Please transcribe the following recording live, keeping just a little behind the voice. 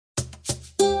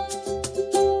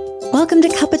Welcome to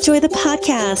Cup of Joy, the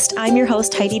podcast. I'm your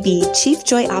host, Heidi B., Chief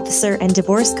Joy Officer and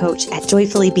Divorce Coach at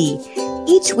Joyfully Be.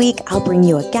 Each week, I'll bring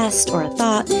you a guest or a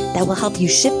thought that will help you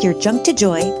shift your junk to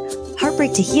joy,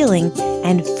 heartbreak to healing,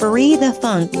 and free the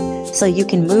funk so you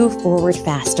can move forward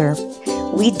faster.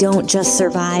 We don't just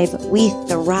survive, we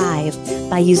thrive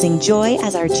by using joy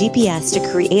as our GPS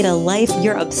to create a life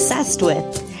you're obsessed with.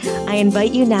 I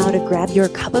invite you now to grab your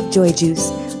cup of joy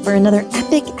juice for another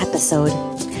epic episode.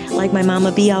 Like my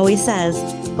Mama B always says,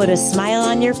 put a smile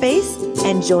on your face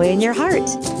and joy in your heart.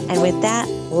 And with that,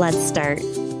 let's start.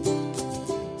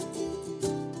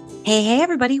 Hey,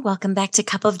 everybody. Welcome back to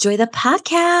Cup of Joy, the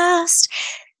podcast.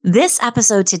 This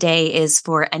episode today is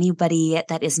for anybody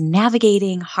that is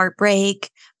navigating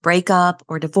heartbreak, breakup,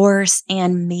 or divorce,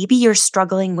 and maybe you're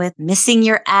struggling with missing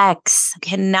your ex,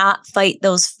 cannot fight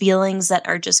those feelings that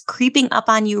are just creeping up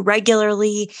on you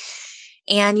regularly,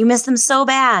 and you miss them so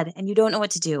bad and you don't know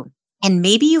what to do. And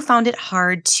maybe you found it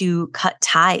hard to cut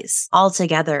ties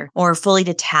altogether or fully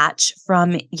detach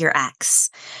from your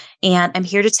ex. And I'm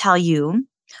here to tell you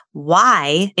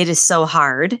why it is so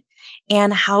hard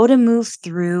and how to move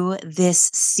through this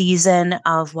season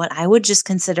of what I would just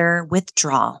consider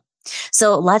withdrawal.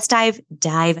 So let's dive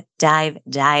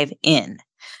in.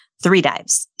 3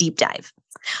 dives, deep dive.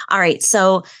 All right.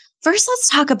 So first, let's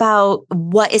talk about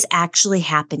what is actually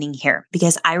happening here,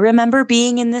 because I remember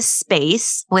being in this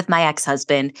space with my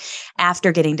ex-husband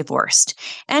after getting divorced.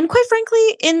 And quite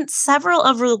frankly, in several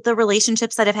of the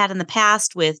relationships that I've had in the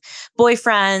past with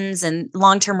boyfriends and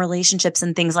long-term relationships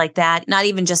and things like that, not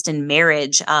even just in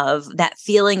marriage, of that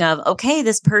feeling of, okay,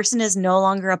 this person is no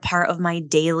longer a part of my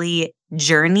daily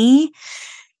journey.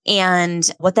 And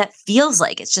what that feels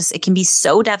like, it can be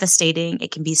so devastating. It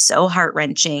can be so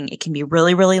heart-wrenching. It can be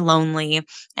really, really lonely.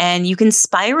 And you can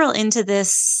spiral into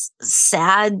this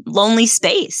sad, lonely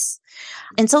space.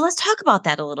 And so let's talk about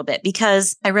that a little bit,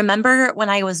 because I remember when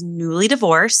I was newly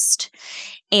divorced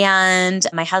and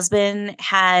my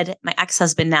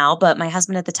ex-husband now, but my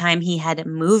husband at the time, he had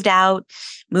moved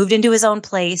into his own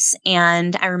place.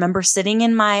 And I remember sitting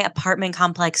in my apartment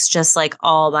complex, just like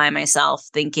all by myself,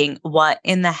 thinking, what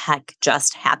in the heck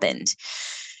just happened?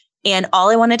 And all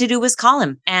I wanted to do was call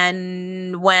him.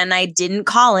 And when I didn't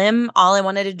call him, all I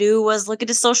wanted to do was look at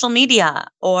his social media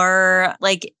or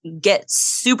like get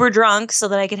super drunk so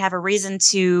that I could have a reason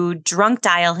to drunk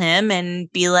dial him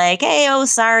and be like, hey,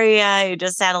 sorry, I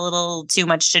just had a little too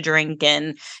much to drink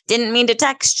and didn't mean to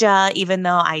text you, even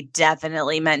though I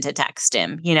definitely meant to text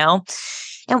him,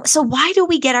 And so why do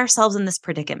we get ourselves in this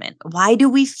predicament? Why do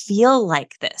we feel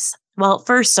like this? Well,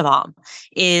 first of all,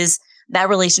 is that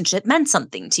relationship meant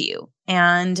something to you.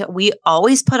 And we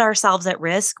always put ourselves at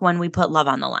risk when we put love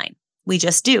on the line. We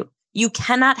just do. You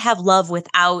cannot have love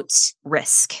without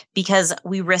risk, because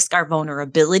we risk our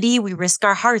vulnerability. We risk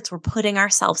our hearts. We're putting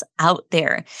ourselves out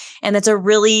there. And it's a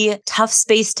really tough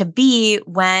space to be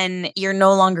when you're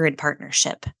no longer in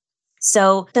partnership.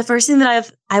 So the first thing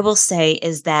that I will say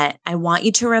is that I want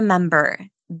you to remember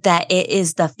that it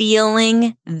is the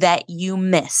feeling that you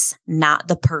miss, not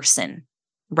the person.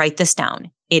 Write this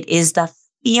down. It is the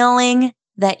feeling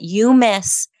that you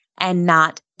miss and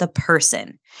not the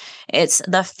person. It's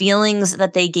the feelings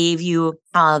that they gave you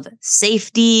of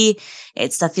safety.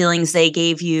 It's the feelings they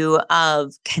gave you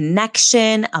of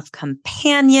connection, of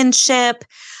companionship,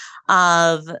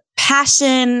 of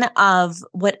passion, of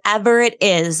whatever it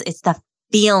is. It's the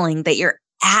feeling that you're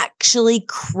actually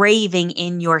craving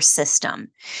in your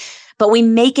system. But we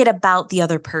make it about the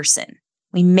other person.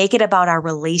 We make it about our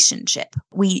relationship.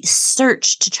 We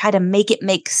search to try to make it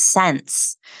make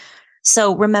sense.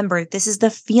 So remember, this is the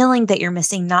feeling that you're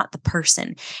missing, not the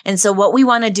person. And so what we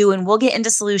want to do, and we'll get into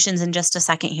solutions in just a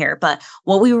second here, but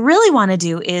what we really want to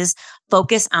do is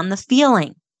focus on the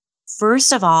feeling.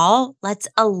 First of all, let's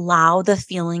allow the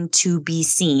feeling to be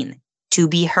seen, to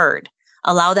be heard.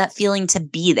 Allow that feeling to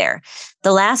be there.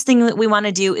 The last thing that we want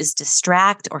to do is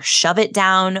distract or shove it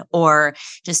down or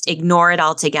just ignore it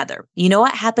altogether. You know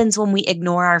what happens when we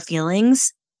ignore our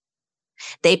feelings?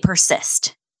 They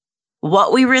persist.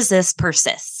 What we resist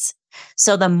persists.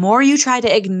 So the more you try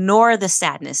to ignore the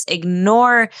sadness,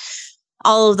 ignore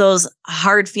all of those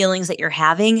hard feelings that you're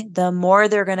having, the more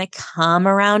they're going to come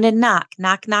around and knock.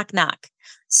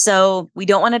 So we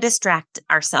don't want to distract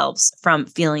ourselves from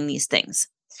feeling these things.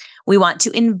 We want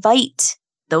to invite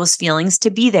those feelings to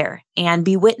be there and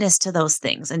be witness to those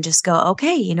things and just go,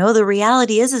 okay, the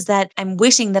reality is that I'm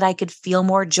wishing that I could feel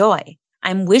more joy.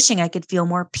 I'm wishing I could feel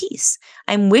more peace.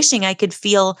 I'm wishing I could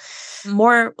feel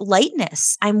more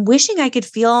lightness. I'm wishing I could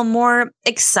feel more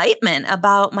excitement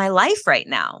about my life right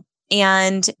now.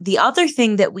 And the other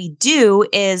thing that we do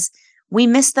is we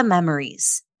miss the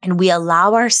memories. and we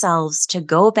allow ourselves to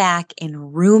go back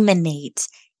and ruminate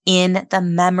in the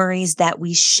memories that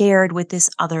we shared with this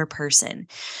other person.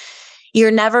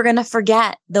 You're never going to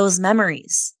forget those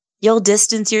memories. You'll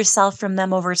distance yourself from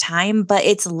them over time, but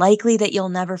it's likely that you'll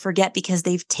never forget because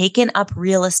they've taken up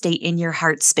real estate in your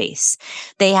heart space.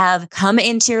 They have come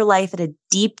into your life at a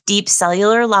deep, deep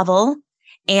cellular level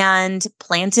and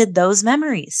planted those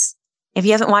memories. If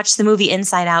you haven't watched the movie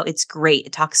Inside Out, it's great.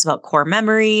 It talks about core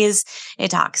memories. It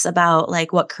talks about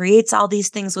like what creates all these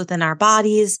things within our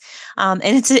bodies. And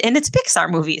it's a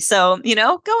Pixar movie. So, go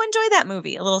enjoy that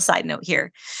movie. A little side note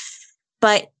here.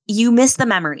 But you miss the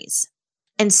memories.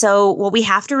 And so what we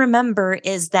have to remember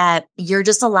is that you're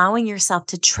just allowing yourself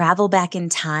to travel back in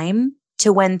time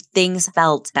to when things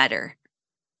felt better.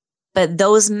 But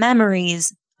those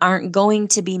memories aren't going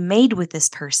to be made with this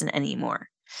person anymore.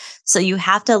 So you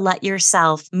have to let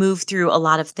yourself move through a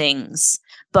lot of things.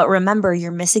 But remember,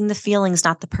 you're missing the feelings,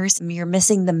 not the person. You're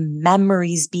missing the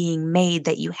memories being made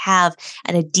that you have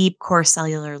at a deep core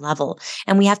cellular level.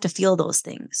 And we have to feel those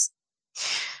things.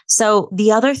 So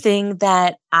the other thing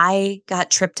that I got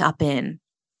tripped up in,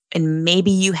 and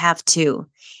maybe you have too,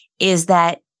 is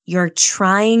that you're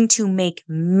trying to make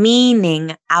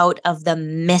meaning out of the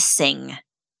missing.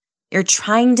 You're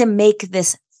trying to make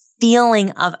this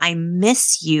feeling of I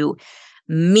miss you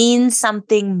mean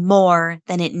something more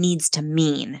than it needs to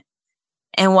mean.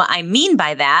 And what I mean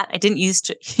by that, I didn't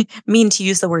mean to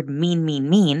use the word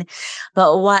mean,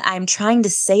 but what I'm trying to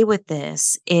say with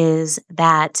this is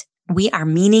that we are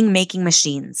meaning-making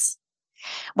machines.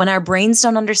 When our brains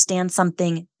don't understand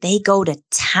something, they go to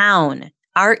town.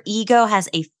 Our ego has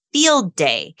a field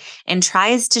day and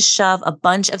tries to shove a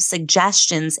bunch of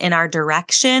suggestions in our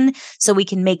direction so we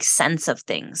can make sense of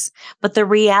things. But the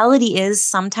reality is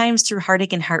sometimes through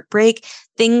heartache and heartbreak,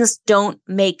 things don't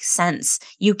make sense.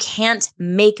 You can't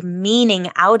make meaning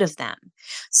out of them.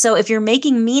 So if you're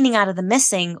making meaning out of the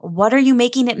missing, what are you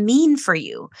making it mean for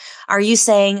you? Are you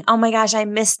saying, oh my gosh, I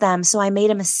miss them, so I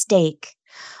made a mistake.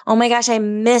 Oh my gosh, I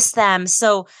miss them,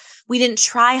 so we didn't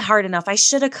try hard enough. I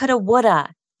shoulda, coulda,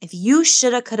 woulda. If you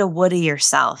shoulda, coulda, woulda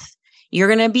yourself,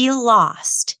 you're going to be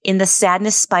lost in the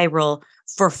sadness spiral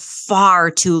for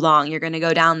far too long. You're going to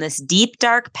go down this deep,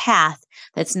 dark path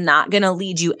that's not going to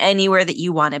lead you anywhere that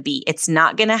you want to be. It's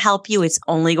not going to help you. It's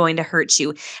only going to hurt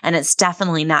you. And it's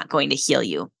definitely not going to heal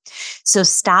you. So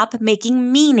stop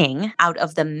making meaning out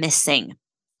of the missing.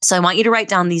 So I want you to write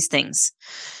down these things.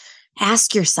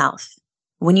 Ask yourself,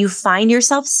 when you find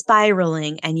yourself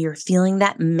spiraling and you're feeling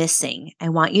that missing, I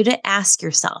want you to ask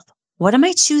yourself, what am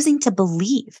I choosing to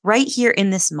believe right here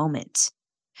in this moment?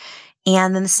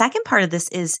 And then the second part of this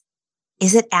is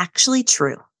it actually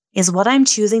true? Is what I'm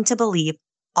choosing to believe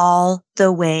all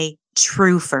the way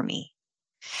true for me?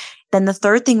 Then the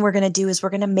third thing we're going to do is we're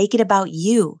going to make it about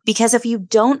you. Because if you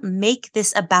don't make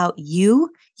this about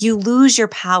you, you lose your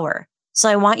power. So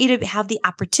I want you to have the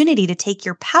opportunity to take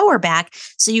your power back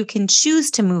so you can choose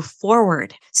to move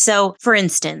forward. So for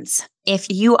instance,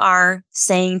 if you are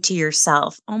saying to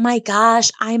yourself, oh my gosh,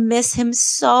 I miss him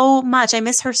so much. I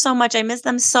miss her so much. I miss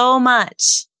them so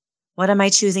much. What am I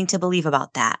choosing to believe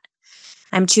about that?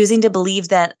 I'm choosing to believe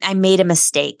that I made a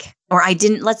mistake or I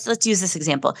didn't. Let's use this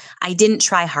example. I didn't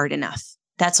try hard enough.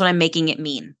 That's what I'm making it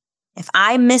mean. If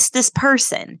I miss this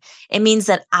person, it means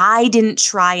that I didn't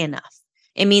try enough.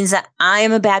 It means that I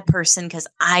am a bad person because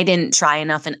I didn't try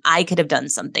enough and I could have done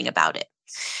something about it.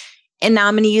 And now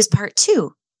I'm going to use part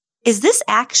 2. Is this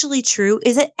actually true?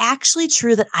 Is it actually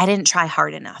true that I didn't try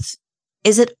hard enough?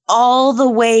 Is it all the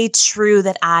way true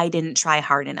that I didn't try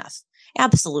hard enough?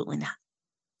 Absolutely not.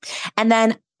 And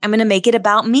then I'm going to make it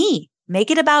about me.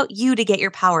 Make it about you to get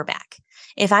your power back.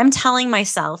 If I'm telling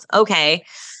myself, okay,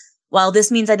 well,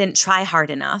 this means I didn't try hard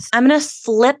enough, I'm going to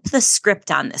flip the script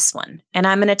on this one. And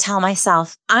I'm going to tell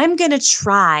myself, I'm going to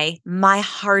try my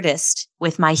hardest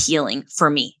with my healing for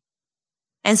me.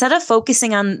 Instead of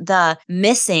focusing on the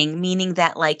missing, meaning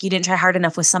that like you didn't try hard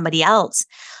enough with somebody else,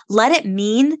 let it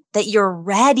mean that you're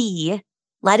ready.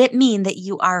 Let it mean that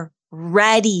you are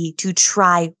ready to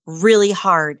try really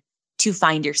hard to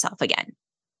find yourself again.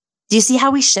 Do you see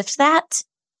how we shift that?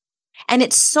 And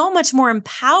it's so much more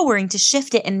empowering to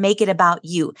shift it and make it about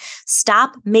you.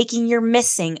 Stop making your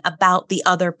missing about the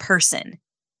other person.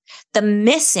 The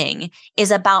missing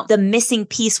is about the missing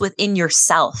piece within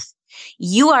yourself.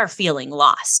 You are feeling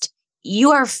lost.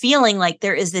 You are feeling like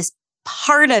there is this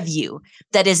part of you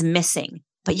that is missing,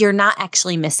 but you're not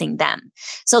actually missing them.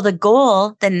 So the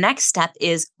goal, the next step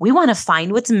is we want to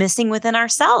find what's missing within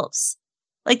ourselves.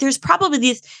 Like there's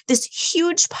probably this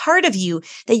huge part of you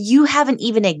that you haven't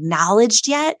even acknowledged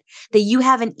yet, that you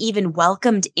haven't even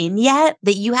welcomed in yet,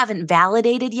 that you haven't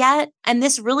validated yet. And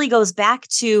this really goes back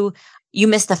to you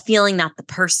miss the feeling, not the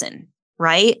person,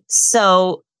 right?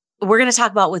 So we're going to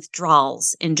talk about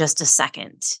withdrawals in just a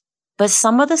second. But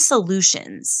some of the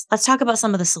solutions, let's talk about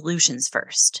some of the solutions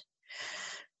first.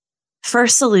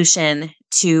 First solution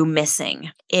to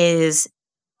missing is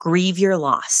grieve your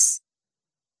loss.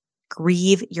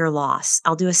 Grieve your loss.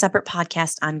 I'll do a separate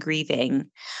podcast on grieving,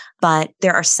 but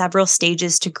there are several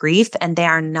stages to grief and they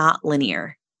are not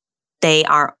linear. They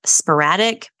are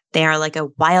sporadic. They are like a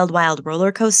wild, wild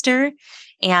roller coaster.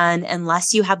 And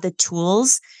unless you have the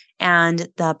tools and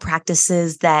the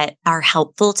practices that are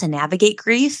helpful to navigate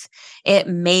grief, it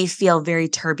may feel very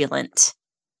turbulent.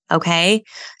 Okay.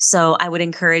 So I would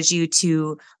encourage you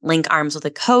to link arms with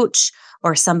a coach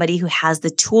or somebody who has the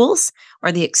tools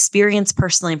or the experience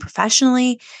personally and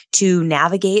professionally to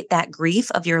navigate that grief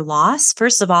of your loss.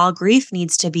 First of all, grief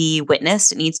needs to be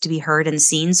witnessed. It needs to be heard and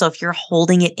seen. So if you're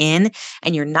holding it in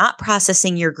and you're not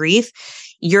processing your grief,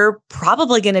 you're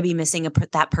probably going to be missing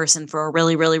that person for a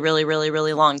really, really, really, really,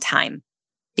 really long time.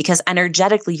 Because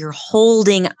energetically, you're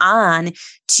holding on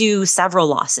to several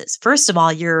losses. First of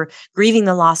all, you're grieving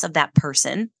the loss of that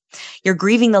person. You're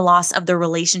grieving the loss of the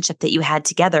relationship that you had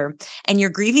together. And you're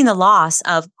grieving the loss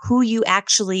of who you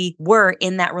actually were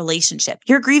in that relationship.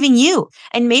 You're grieving you.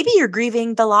 And maybe you're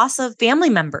grieving the loss of family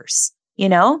members,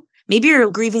 Maybe you're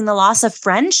grieving the loss of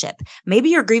friendship. Maybe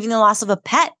you're grieving the loss of a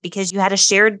pet because you had a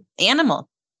shared animal.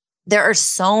 There are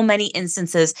so many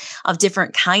instances of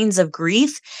different kinds of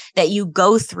grief that you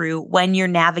go through when you're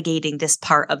navigating this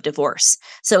part of divorce.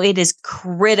 So it is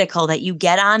critical that you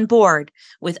get on board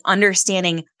with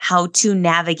understanding how to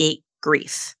navigate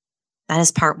grief. That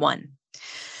is part one.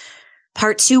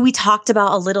 Part two, we talked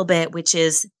about a little bit, which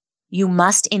is you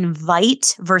must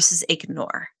invite versus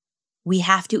ignore. We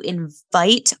have to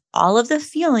invite all of the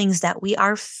feelings that we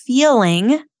are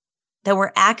feeling, that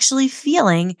we're actually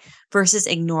feeling, versus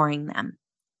ignoring them.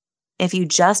 If you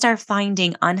just are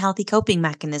finding unhealthy coping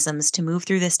mechanisms to move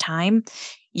through this time,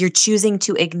 you're choosing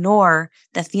to ignore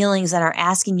the feelings that are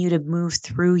asking you to move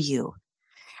through you.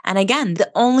 And again,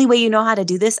 the only way you know how to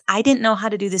do this, I didn't know how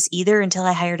to do this either until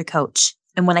I hired a coach.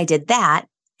 And when I did that,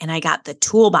 and I got the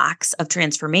toolbox of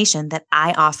transformation that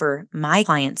I offer my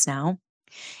clients now,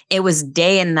 it was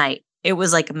day and night. It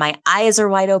was like my eyes are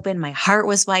wide open. My heart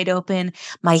was wide open.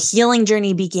 My healing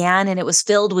journey began, and it was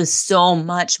filled with so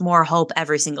much more hope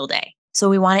every single day. So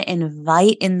we want to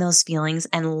invite in those feelings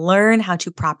and learn how to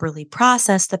properly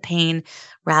process the pain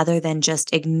rather than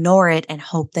just ignore it and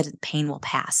hope that the pain will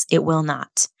pass. It will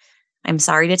not. I'm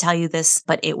sorry to tell you this,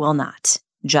 but it will not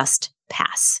just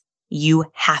pass. You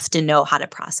have to know how to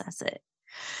process it.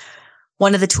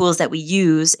 One of the tools that we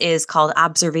use is called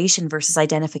observation versus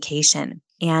identification.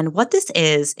 And what this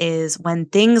is when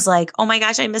things like, oh my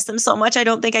gosh, I miss them so much, I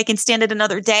don't think I can stand it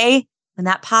another day. When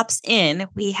that pops in,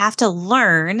 we have to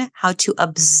learn how to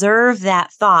observe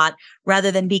that thought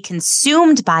rather than be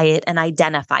consumed by it and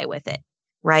identify with it,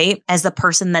 right? As the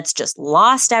person that's just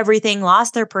lost everything,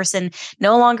 lost their person,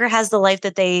 no longer has the life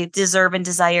that they deserve and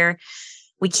desire.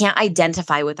 We can't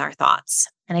identify with our thoughts.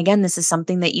 And again, this is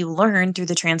something that you learn through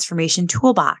the transformation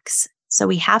toolbox. So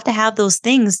we have to have those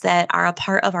things that are a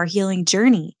part of our healing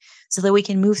journey so that we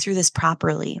can move through this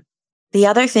properly. The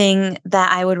other thing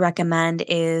that I would recommend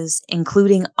is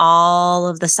including all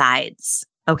of the sides.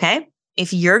 Okay.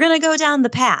 If you're going to go down the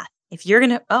path, if you're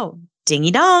going to,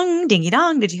 dingy dong,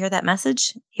 did you hear that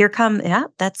message?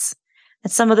 That's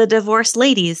some of the divorced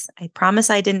ladies. I promise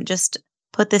I didn't just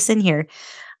put this in here.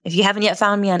 If you haven't yet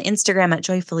found me on Instagram at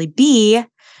Joyfully Be,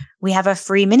 we have a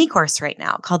free mini course right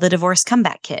now called the Divorce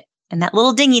Comeback Kit. And that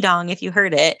little dingy dong, if you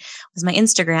heard it, was my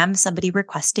Instagram, somebody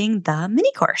requesting the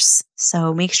mini course.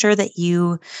 So make sure that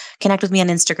you connect with me on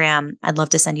Instagram. I'd love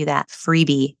to send you that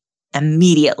freebie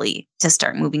immediately to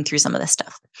start moving through some of this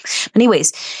stuff.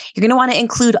 Anyways, you're going to want to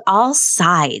include all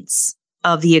sides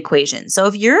of the equation. So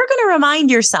if you're going to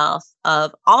remind yourself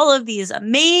of all of these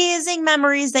amazing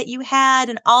memories that you had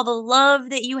and all the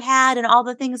love that you had and all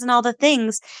the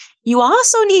things, you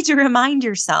also need to remind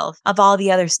yourself of all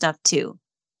the other stuff too.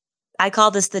 I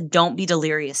call this the don't be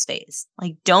delirious phase.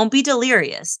 Like, don't be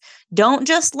delirious. Don't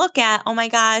just look at, oh my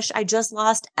gosh, I just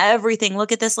lost everything.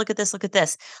 Look at this, look at this, look at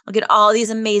this. Look at all these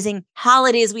amazing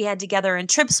holidays we had together and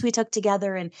trips we took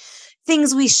together and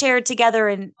things we shared together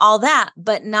and all that,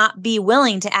 but not be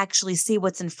willing to actually see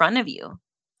what's in front of you.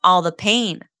 All the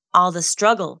pain, all the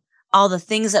struggle, all the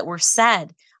things that were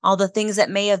said, all the things that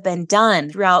may have been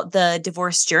done throughout the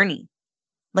divorce journey.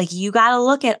 Like you got to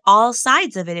look at all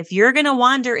sides of it. If you're going to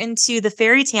wander into the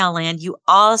fairy tale land, you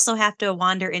also have to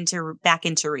wander back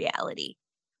into reality.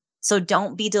 So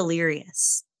don't be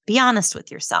delirious. Be honest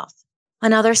with yourself.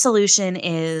 Another solution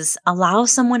is allow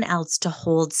someone else to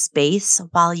hold space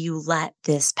while you let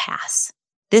this pass.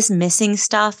 This missing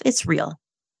stuff, it's real.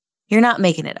 You're not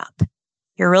making it up.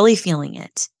 You're really feeling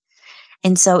it.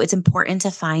 And so it's important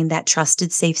to find that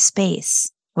trusted, safe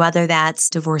space, whether that's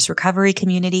divorce recovery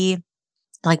community,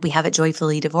 like we have at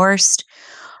Joyfully Divorced,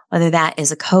 whether that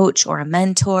is a coach or a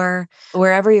mentor,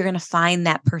 wherever you're going to find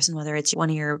that person, whether it's one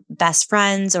of your best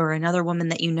friends or another woman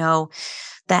that you know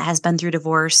that has been through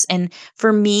divorce. And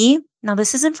for me, now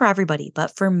this isn't for everybody,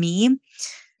 but for me,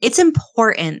 it's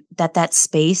important that that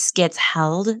space gets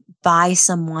held by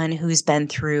someone who's been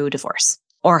through divorce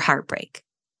or heartbreak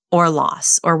or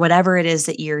loss or whatever it is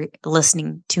that you're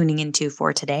tuning into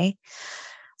for today.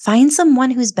 Find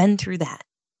someone who's been through that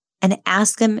and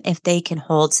ask them if they can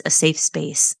hold a safe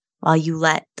space while you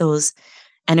let those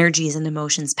energies and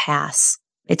emotions pass.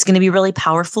 It's going to be really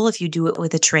powerful if you do it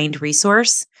with a trained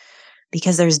resource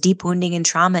because there's deep wounding and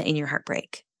trauma in your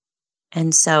heartbreak.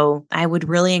 And so I would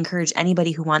really encourage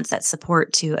anybody who wants that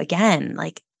support to, again,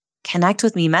 like connect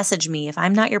with me, message me. If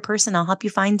I'm not your person, I'll help you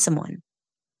find someone.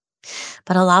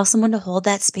 But allow someone to hold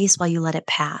that space while you let it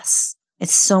pass.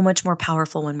 It's so much more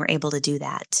powerful when we're able to do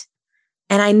that.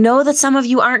 And I know that some of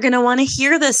you aren't going to want to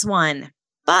hear this one,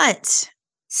 but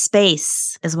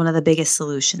space is one of the biggest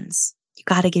solutions. You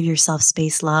got to give yourself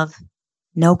space, love.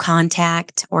 No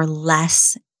contact or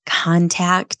less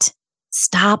contact.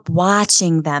 Stop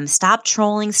watching them. Stop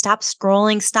trolling. Stop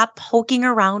scrolling. Stop poking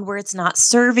around where it's not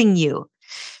serving you.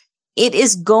 It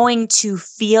is going to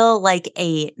feel like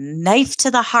a knife to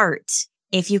the heart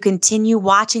if you continue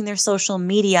watching their social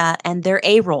media and their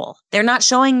A roll. They're not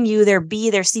showing you their B,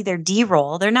 their C, their D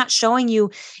roll. They're not showing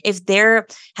you if they're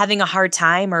having a hard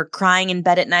time or crying in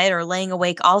bed at night or laying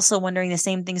awake also wondering the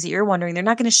same things that you're wondering. They're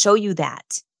not going to show you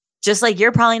that. Just like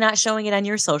you're probably not showing it on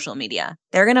your social media.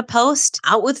 They're going to post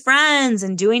out with friends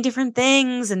and doing different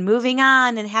things and moving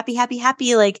on and happy, happy,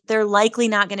 happy. Like they're likely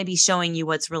not going to be showing you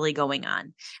what's really going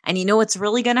on. And you know what's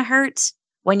really going to hurt?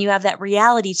 When you have that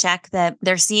reality check that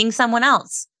they're seeing someone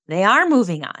else. They are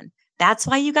moving on. That's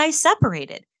why you guys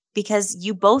separated, because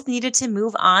you both needed to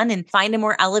move on and find a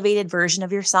more elevated version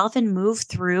of yourself and move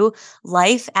through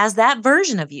life as that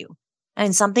version of you.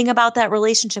 And something about that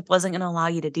relationship wasn't going to allow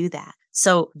you to do that.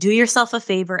 So do yourself a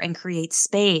favor and create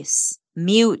space,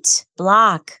 mute,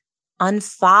 block,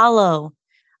 unfollow.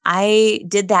 I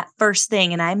did that first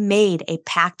thing and I made a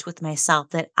pact with myself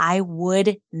that I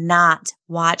would not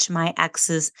watch my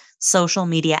ex's social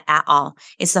media at all.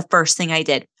 It's the first thing I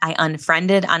did. I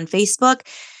unfriended on Facebook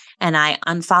and I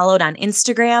unfollowed on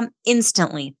Instagram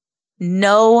instantly.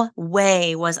 No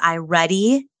way was I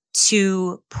ready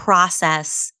to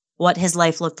process what his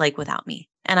life looked like without me.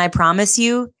 And I promise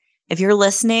you, if you're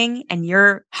listening and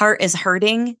your heart is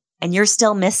hurting and you're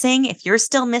still missing, if you're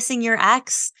still missing your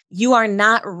ex, you are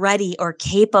not ready or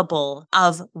capable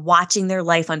of watching their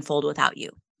life unfold without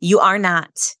you. You are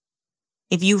not.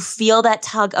 If you feel that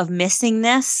tug of missing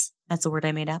this, that's a word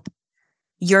I made up,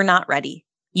 you're not ready.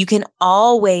 You can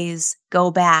always go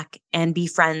back and be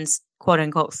friends, quote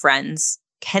unquote friends,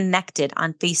 connected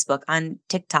on Facebook, on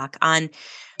TikTok, on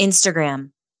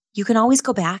Instagram. You can always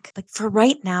go back. But for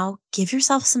right now, give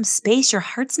yourself some space. Your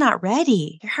heart's not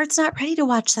ready. Your heart's not ready to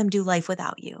watch them do life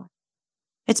without you.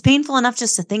 It's painful enough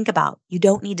just to think about. You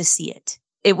don't need to see it.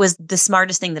 It was the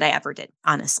smartest thing that I ever did,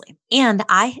 honestly. And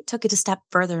I took it a step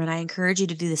further, and I encourage you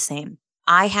to do the same.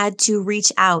 I had to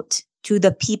reach out to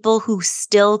the people who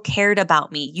still cared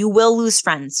about me. You will lose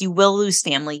friends. You will lose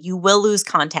family. You will lose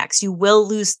contacts. You will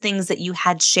lose things that you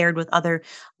had shared with other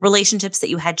relationships that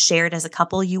you had shared as a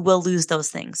couple. You will lose those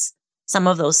things. Some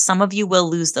of you will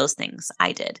lose those things.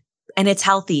 I did. And it's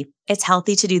healthy. It's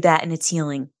healthy to do that, and it's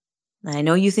healing. And I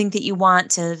know you think that you want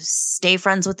to stay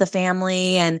friends with the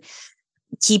family and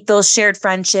keep those shared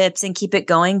friendships and keep it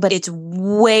going, but it's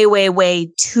way, way,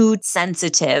 way too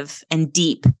sensitive and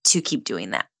deep to keep doing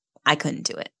that. I couldn't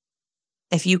do it.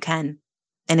 If you can,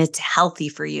 and it's healthy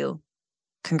for you,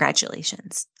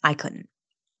 congratulations. I couldn't.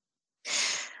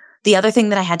 The other thing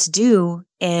that I had to do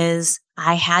is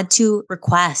I had to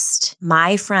request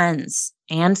my friends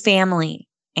and family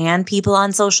and people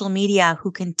on social media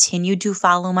who continued to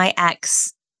follow my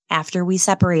ex after we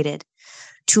separated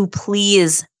to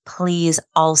please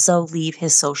also leave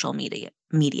his social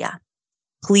media.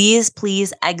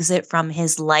 Please exit from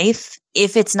his life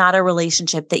if it's not a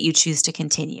relationship that you choose to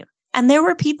continue. And there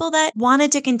were people that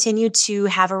wanted to continue to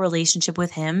have a relationship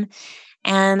with him.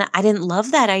 And I didn't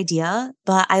love that idea,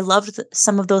 but I loved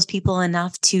some of those people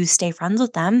enough to stay friends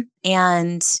with them.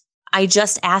 And I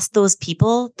just asked those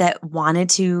people that wanted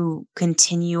to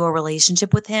continue a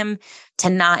relationship with him to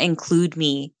not include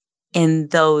me in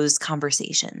those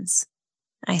conversations.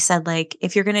 I said, like,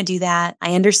 if you're going to do that,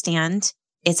 I understand.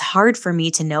 It's hard for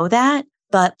me to know that,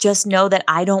 but just know that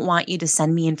I don't want you to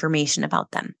send me information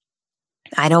about them.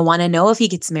 I don't want to know if he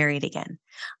gets married again.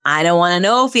 I don't want to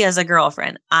know if he has a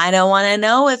girlfriend. I don't want to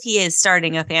know if he is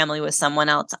starting a family with someone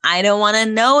else. I don't want to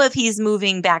know if he's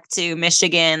moving back to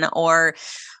Michigan or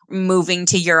moving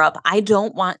to Europe. I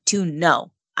don't want to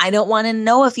know. I don't want to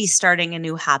know if he's starting a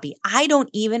new hobby. I don't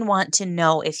even want to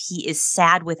know if he is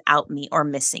sad without me or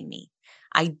missing me.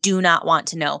 I do not want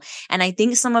to know. And I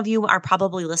think some of you are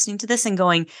probably listening to this and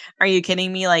going, are you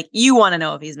kidding me? Like, you want to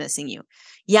know if he's missing you.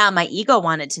 Yeah, my ego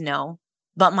wanted to know,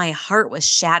 but my heart was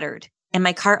shattered and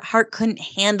my heart couldn't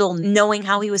handle knowing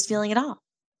how he was feeling at all.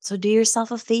 So do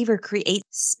yourself a favor, create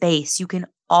space. You can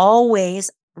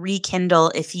always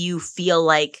rekindle if you feel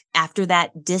like after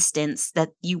that distance that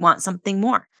you want something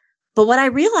more. But what I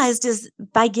realized is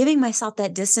by giving myself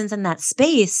that distance and that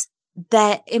space,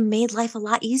 that it made life a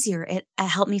lot easier. It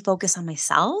helped me focus on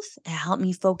myself. It helped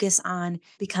me focus on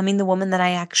becoming the woman that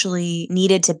I actually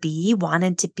needed to be,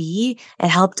 wanted to be. It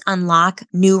helped unlock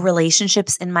new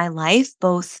relationships in my life,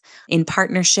 both in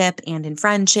partnership and in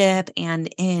friendship and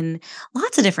in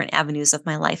lots of different avenues of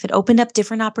my life. It opened up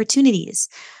different opportunities.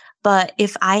 But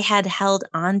if I had held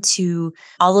on to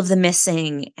all of the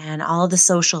missing and all of the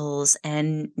socials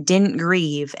and didn't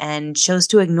grieve and chose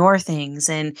to ignore things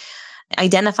and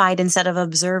identified instead of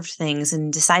observed things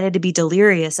and decided to be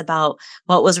delirious about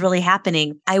what was really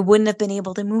happening, I wouldn't have been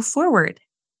able to move forward.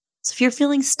 So if you're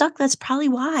feeling stuck, that's probably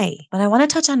why. But I want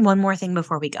to touch on one more thing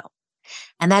before we go,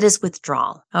 and that is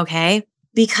withdrawal, okay?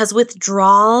 Because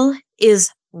withdrawal is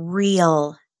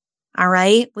real, all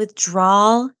right?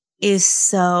 Withdrawal is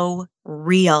so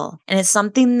real. And it's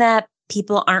something that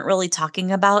people aren't really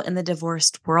talking about in the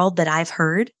divorced world that I've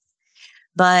heard.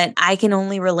 But I can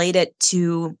only relate it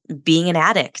to being an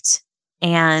addict.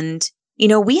 And,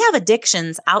 we have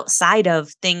addictions outside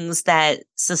of things that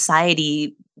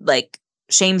society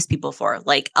shames people for,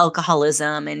 like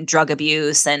alcoholism and drug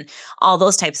abuse and all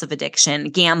those types of addiction,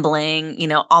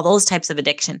 gambling, all those types of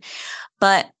addiction.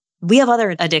 But we have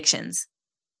other addictions.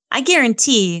 I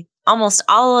guarantee almost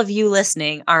all of you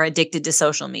listening are addicted to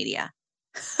social media.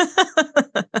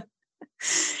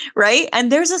 Right?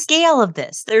 And there's a scale of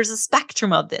this. There's a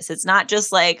spectrum of this. It's not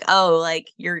just like,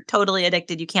 you're totally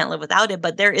addicted, you can't live without it.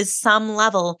 But there is some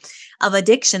level of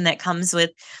addiction that comes with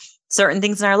certain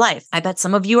things in our life. I bet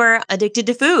some of you are addicted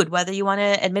to food, whether you want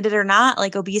to admit it or not.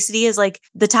 Like, obesity is like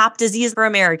the top disease for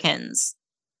Americans,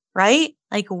 right?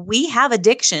 Like, we have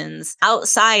addictions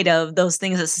outside of those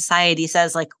things that society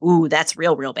says like, ooh, that's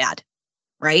real, real bad.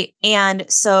 Right? And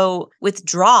so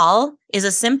withdrawal is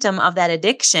a symptom of that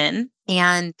addiction.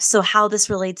 And so how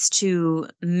this relates to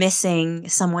missing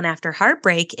someone after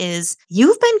heartbreak is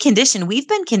we've been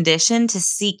conditioned to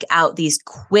seek out these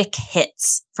quick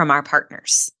hits from our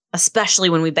partners,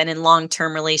 especially when we've been in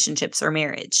long-term relationships or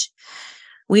marriage.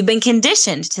 We've been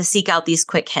conditioned to seek out these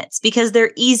quick hits because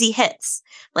they're easy hits,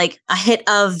 like a hit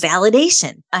of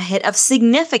validation, a hit of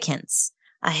significance,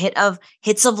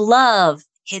 hits of love,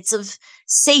 hits of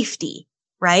safety,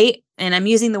 right? And I'm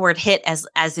using the word hit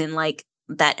as in like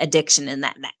that addiction and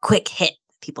that quick hit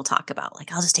people talk about.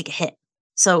 Like, I'll just take a hit.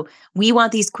 So we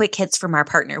want these quick hits from our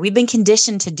partner. We've been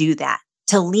conditioned to do that,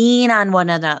 to lean on one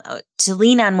another,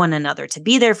 to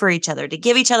be there for each other, to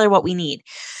give each other what we need.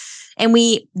 And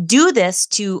we do this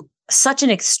to such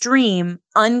an extreme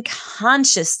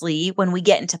unconsciously when we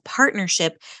get into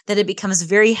partnership that it becomes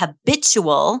very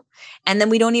habitual. And then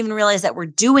we don't even realize that we're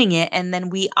doing it. And then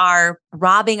we are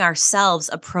robbing ourselves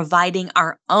of providing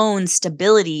our own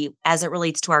stability as it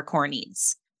relates to our core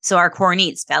needs. So our core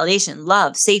needs, validation,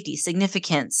 love, safety,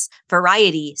 significance,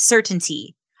 variety,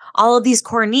 certainty, all of these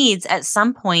core needs at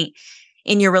some point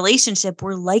in your relationship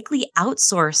were likely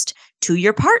outsourced to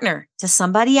your partner, to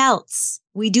somebody else.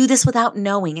 We do this without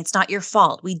knowing. It's not your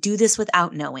fault. We do this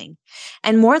without knowing.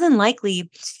 And more than likely,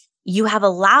 you have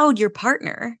allowed your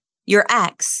partner, your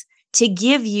ex, to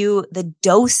give you the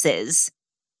doses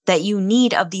that you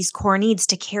need of these core needs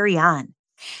to carry on.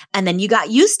 And then you got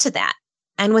used to that.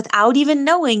 And without even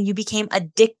knowing, you became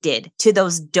addicted to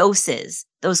those doses,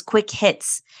 those quick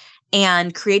hits,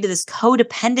 and created this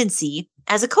codependency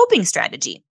as a coping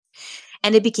strategy.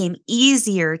 And it became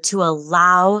easier to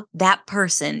allow that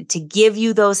person to give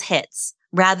you those hits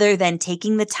rather than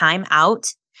taking the time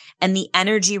out and the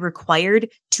energy required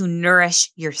to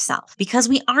nourish yourself, because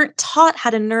we aren't taught how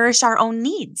to nourish our own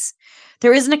needs.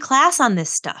 There isn't a class on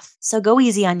this stuff. So go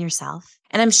easy on yourself.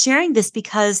 And I'm sharing this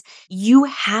because you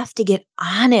have to get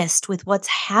honest with what's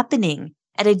happening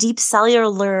at a deep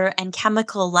cellular and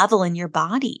chemical level in your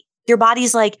body. Your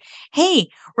body's like, hey,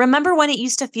 remember when it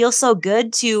used to feel so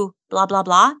good to blah, blah,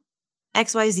 blah,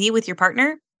 XYZ with your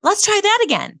partner? Let's try that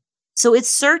again. So it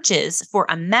searches for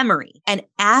a memory and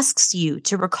asks you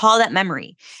to recall that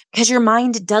memory because your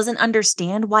mind doesn't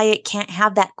understand why it can't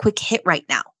have that quick hit right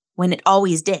now when it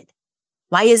always did.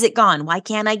 Why is it gone? Why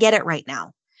can't I get it right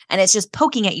now? And it's just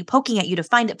poking at you to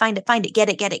find it, get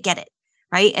it,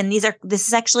 right? And this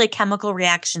is actually a chemical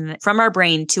reaction from our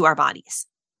brain to our bodies.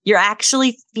 You're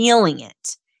actually feeling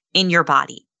it in your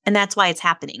body. And that's why it's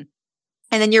happening.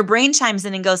 And then your brain chimes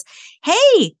in and goes,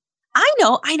 hey, I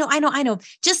know.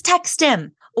 Just text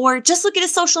him or just look at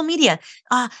his social media.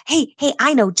 Hey,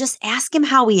 I know. Just ask him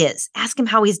how he is. Ask him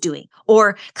how he's doing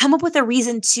or come up with a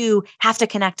reason to have to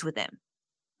connect with him.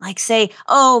 Like say,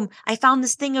 oh, I found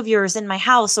this thing of yours in my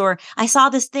house, or I saw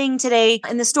this thing today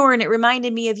in the store and it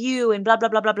reminded me of you and blah, blah,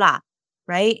 blah, blah, blah.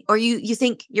 Right? Or you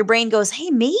think your brain goes, hey,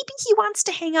 maybe he wants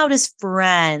to hang out as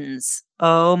friends.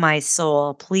 Oh, my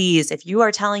soul, please. If you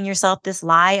are telling yourself this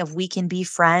lie of we can be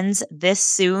friends this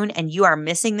soon and you are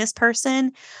missing this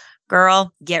person,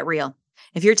 girl, get real.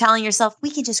 If you're telling yourself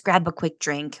we can just grab a quick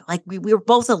drink, like we were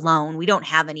both alone, we don't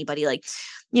have anybody, like,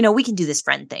 we can do this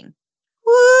friend thing.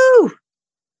 Woo!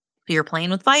 You're playing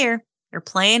with fire. You're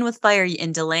playing with fire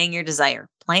and delaying your desire.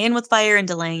 Playing with fire and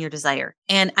delaying your desire.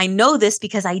 And I know this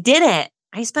because I did it.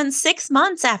 I spent 6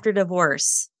 months after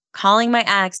divorce calling my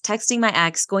ex, texting my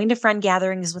ex, going to friend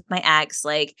gatherings with my ex.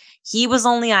 Like he was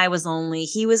lonely, I was lonely.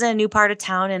 He was in a new part of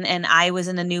town and I was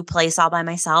in a new place all by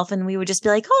myself. And we would just be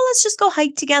like, oh, let's just go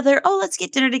hike together. Oh, let's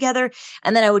get dinner together.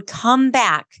 And then I would come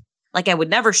back, like I would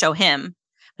never show him,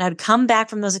 but I would come back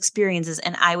from those experiences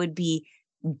and I would be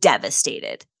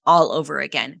devastated all over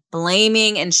again,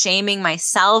 blaming and shaming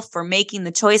myself for making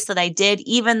the choice that I did,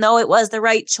 even though it was the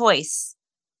right choice.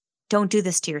 Don't do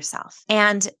this to yourself.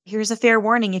 And here's a fair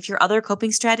warning. If your other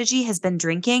coping strategy has been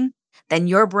drinking, then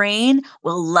your brain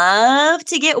will love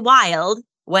to get wild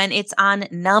when it's on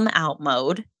numb out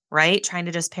mode, right? Trying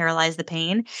to just paralyze the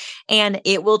pain. And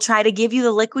it will try to give you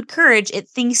the liquid courage it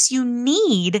thinks you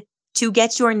need to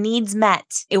get your needs met.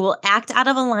 It will act out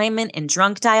of alignment and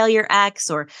drunk dial your ex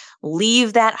or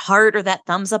leave that heart or that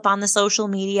thumbs up on the social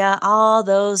media, all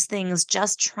those things,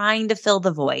 just trying to fill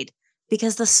the void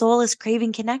because the soul is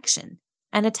craving connection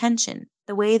and attention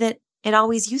the way that it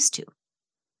always used to.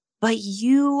 But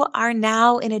you are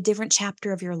now in a different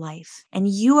chapter of your life and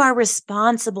you are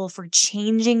responsible for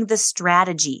changing the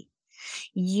strategy.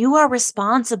 You are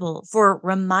responsible for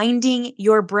reminding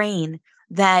your brain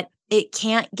that it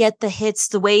can't get the hits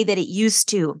the way that it used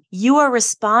to. You are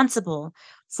responsible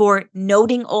for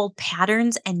noting old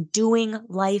patterns and doing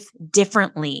life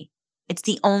differently. It's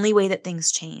the only way that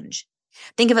things change.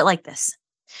 Think of it like this.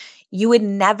 You would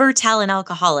never tell an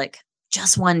alcoholic,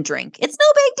 just one drink. It's no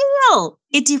big deal.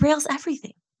 It derails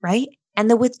everything, right? And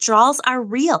the withdrawals are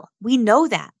real. We know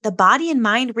that. The body and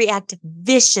mind react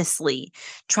viciously,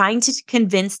 trying to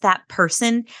convince that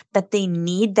person that they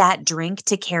need that drink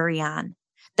to carry on,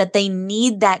 that they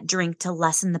need that drink to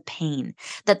lessen the pain,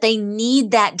 that they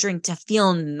need that drink to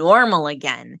feel normal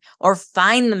again or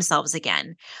find themselves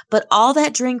again. But all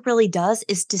that drink really does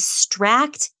is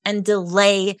distract and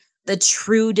delay the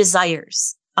true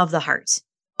desires of the heart.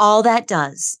 All that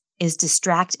does is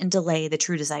distract and delay the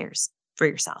true desires for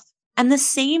yourself. And the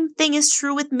same thing is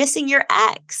true with missing your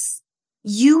ex.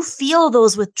 You feel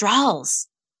those withdrawals.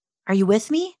 Are you with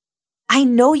me? I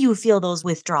know you feel those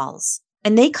withdrawals.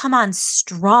 And they come on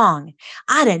strong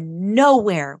out of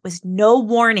nowhere with no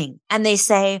warning. And they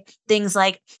say things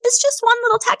like, it's just one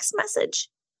little text message.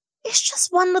 It's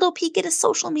just one little peek at his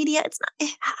social media. It's not,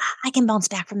 I can bounce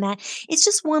back from that. It's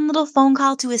just one little phone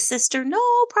call to his sister. No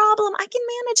problem. I can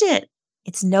manage it.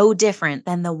 It's no different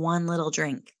than the one little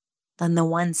drink, than the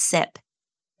one sip.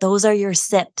 Those are your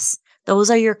sips.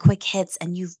 Those are your quick hits,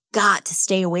 and you've got to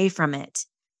stay away from it.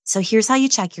 So here's how you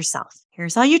check yourself.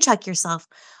 Here's how you check yourself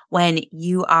when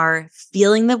you are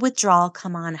feeling the withdrawal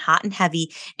come on hot and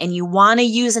heavy and you want to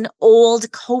use an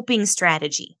old coping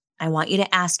strategy. I want you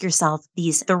to ask yourself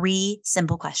these 3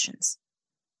 simple questions.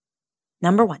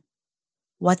 Number 1,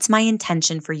 what's my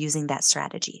intention for using that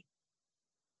strategy?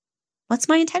 What's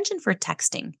my intention for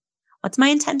texting? What's my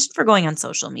intention for going on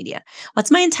social media?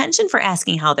 What's my intention for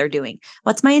asking how they're doing?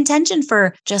 What's my intention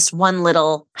for just one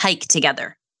little hike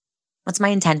together? What's my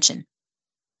intention?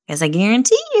 Because I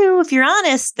guarantee you, if you're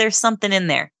honest, there's something in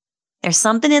there. There's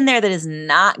something in there that is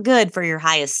not good for your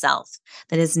highest self,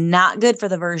 that is not good for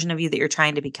the version of you that you're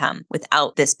trying to become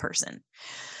without this person.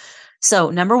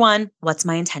 So number one, what's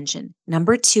my intention?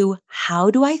 Number two, how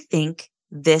do I think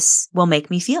this will make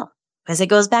me feel? Because it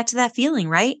goes back to that feeling,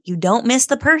 right? You don't miss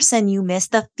the person, you miss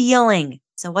the feeling.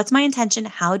 So what's my intention?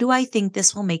 How do I think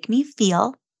this will make me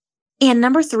feel? And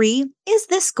number three, is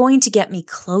this going to get me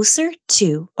closer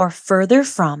to or further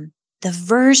from the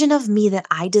version of me that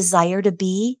I desire to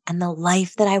be and the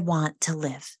life that I want to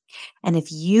live? And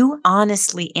if you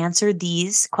honestly answer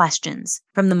these questions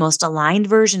from the most aligned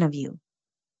version of you,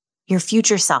 your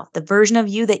future self, the version of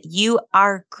you that you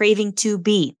are craving to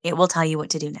be, it will tell you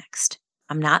what to do next.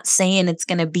 I'm not saying it's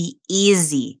going to be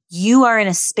easy. You are in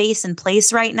a space and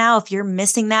place right now, if you're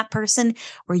missing that person,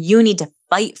 where you need to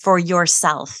fight for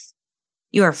yourself.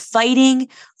 You are fighting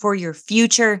for your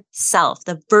future self,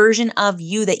 the version of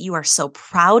you that you are so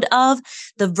proud of,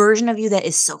 the version of you that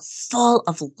is so full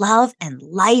of love and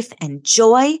life and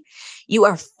joy. You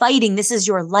are fighting. This is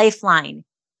your lifeline.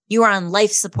 You are on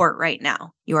life support right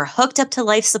now. You are hooked up to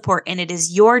life support, and it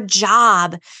is your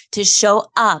job to show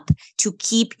up, to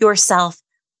keep yourself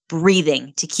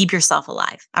breathing, to keep yourself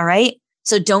alive. All right?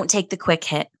 So don't take the quick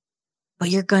hit. But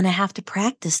you're going to have to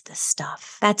practice this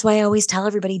stuff. That's why I always tell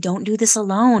everybody, don't do this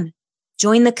alone.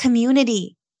 Join the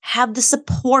community, have the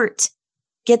support,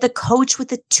 get the coach with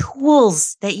the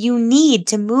tools that you need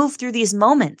to move through these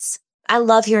moments. I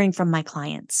love hearing from my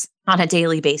clients on a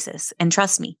daily basis. And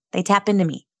trust me, they tap into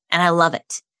me and I love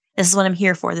it. This is what I'm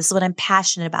here for. This is what I'm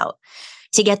passionate about.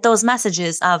 To get those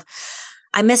messages of,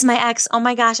 I miss my ex. Oh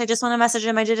my gosh, I just want to message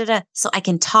him. So I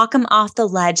can talk them off the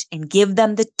ledge and give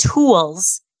them the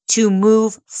tools to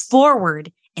move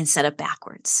forward instead of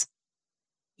backwards.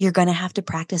 You're going to have to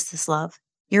practice this, love.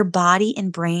 Your body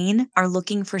and brain are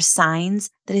looking for signs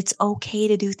that it's okay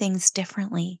to do things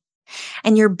differently.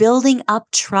 And you're building up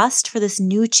trust for this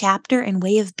new chapter and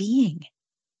way of being.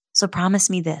 So promise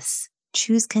me this.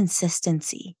 Choose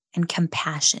consistency and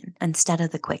compassion instead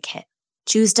of the quick hit.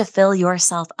 Choose to fill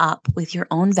yourself up with your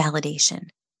own validation,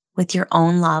 with your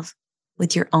own love,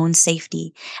 with your own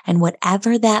safety, and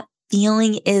whatever that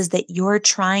feeling is that you're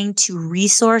trying to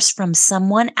resource from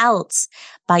someone else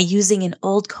by using an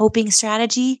old coping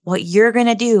strategy, what you're going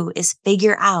to do is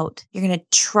figure out, you're going to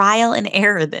trial and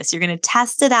error this. You're going to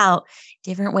test it out,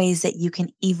 different ways that you can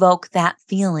evoke that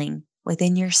feeling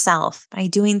within yourself by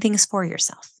doing things for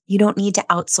yourself. You don't need to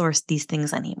outsource these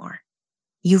things anymore.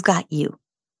 You've got you.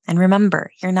 And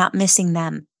remember, you're not missing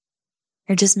them.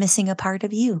 You're just missing a part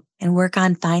of you. And work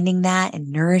on finding that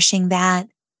and nourishing that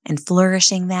and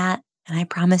flourishing that. And I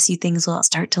promise you things will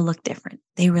start to look different.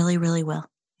 They really, really will.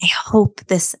 I hope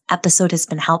this episode has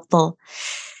been helpful.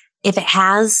 If it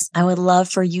has, I would love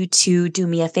for you to do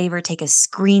me a favor, take a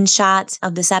screenshot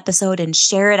of this episode and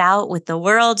share it out with the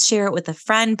world, share it with a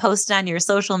friend, post it on your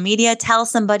social media, tell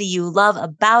somebody you love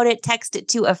about it, text it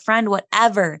to a friend,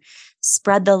 whatever.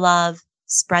 Spread the love,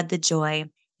 spread the joy.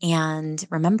 And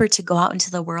remember to go out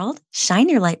into the world, shine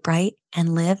your light bright,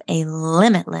 and live a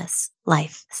limitless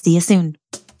life. See you soon.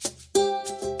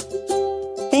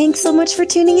 Thanks so much for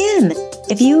tuning in.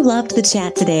 If you loved the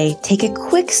chat today, take a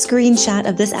quick screenshot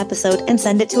of this episode and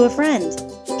send it to a friend.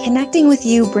 Connecting with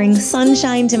you brings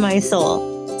sunshine to my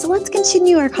soul. So let's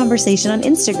continue our conversation on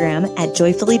Instagram at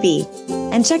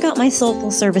JoyfullyBe and check out my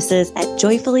soulful services at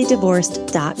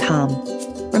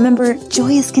joyfullydivorced.com. Remember,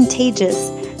 joy is contagious.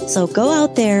 So go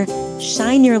out there,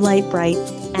 shine your light bright,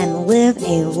 and live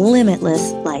a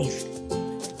limitless life.